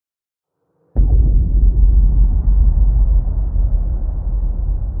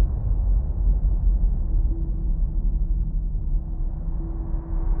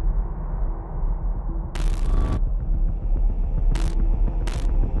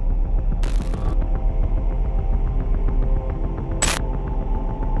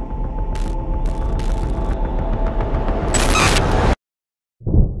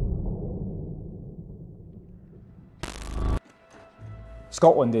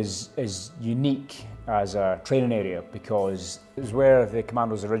Scotland is unique as a training area because it was where the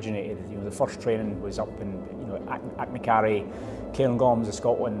Commandos originated. You know, the first training was up in Achnacarry, Cairngorms of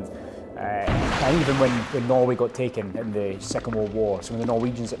Scotland, and even when Norway got taken in the Second World War, some of the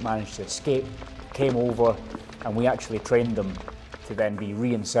Norwegians that managed to escape came over, and we actually trained them to then be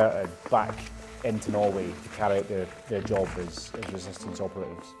reinserted back into Norway to carry out their job as resistance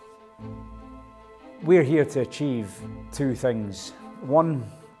operatives. We're here to achieve two things. One,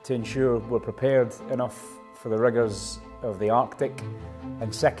 to ensure we're prepared enough for the rigours of the Arctic,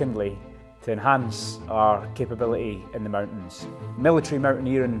 and secondly, to enhance our capability in the mountains. Military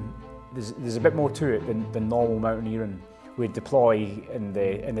mountaineering, there's a bit more to it than normal mountaineering. We deploy in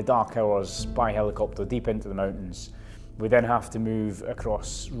the dark hours by helicopter deep into the mountains. We then have to move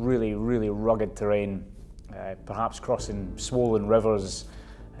across really, really rugged terrain, perhaps crossing swollen rivers,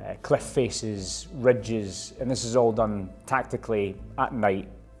 cliff faces, ridges, and this is all done tactically at night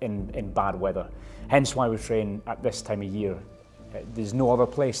in bad weather. Hence why we train at this time of year. There's no other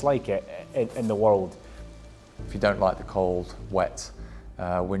place like it in the world. If you don't like the cold, wet,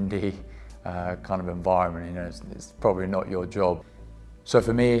 windy kind of environment, you know, it's probably not your job. So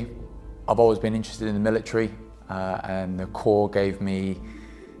for me, I've always been interested in the military, and the Corps gave me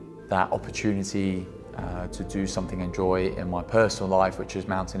that opportunity to do something I enjoy in my personal life, which is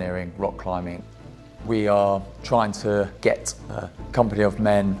mountaineering, rock climbing. We are trying to get a company of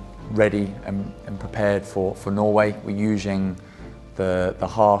men ready and prepared for Norway. We're using the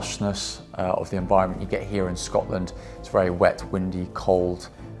harshness of the environment you get here in Scotland. It's very wet, windy, cold.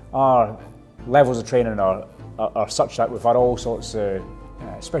 Our levels of training are such that we've had all sorts of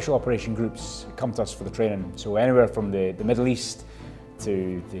special operation groups come to us for the training. So anywhere from the Middle East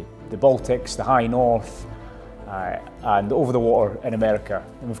to the Baltics, the High North, and over the water in America.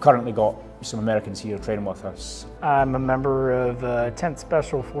 And we've currently got some Americans here training with us. I'm a member of 10th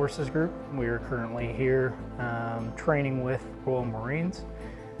Special Forces Group. We are currently here training with Royal Marines.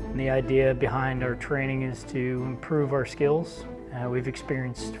 And the idea behind our training is to improve our skills. We've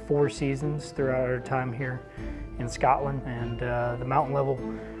experienced 4 seasons throughout our time here in Scotland, and the mountain level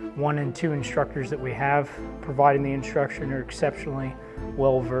 1 and 2 instructors that we have providing the instruction are exceptionally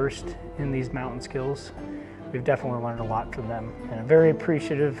well versed in these mountain skills. We've definitely learned a lot from them, and I'm very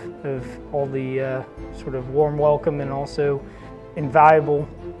appreciative of all the sort of warm welcome and also invaluable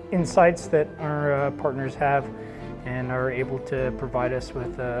insights that our partners have and are able to provide us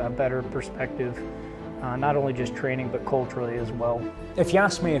with a better perspective, not only just training but culturally as well. If you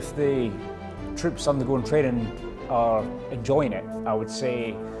ask me if the troops undergoing training are enjoying it, I would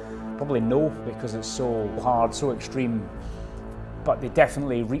say probably no, because it's so hard, so extreme, but they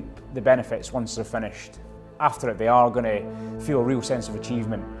definitely reap the benefits once they're finished. After it, they are going to feel a real sense of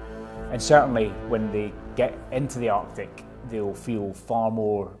achievement, and certainly when they get into the Arctic, they'll feel far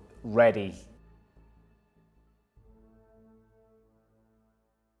more ready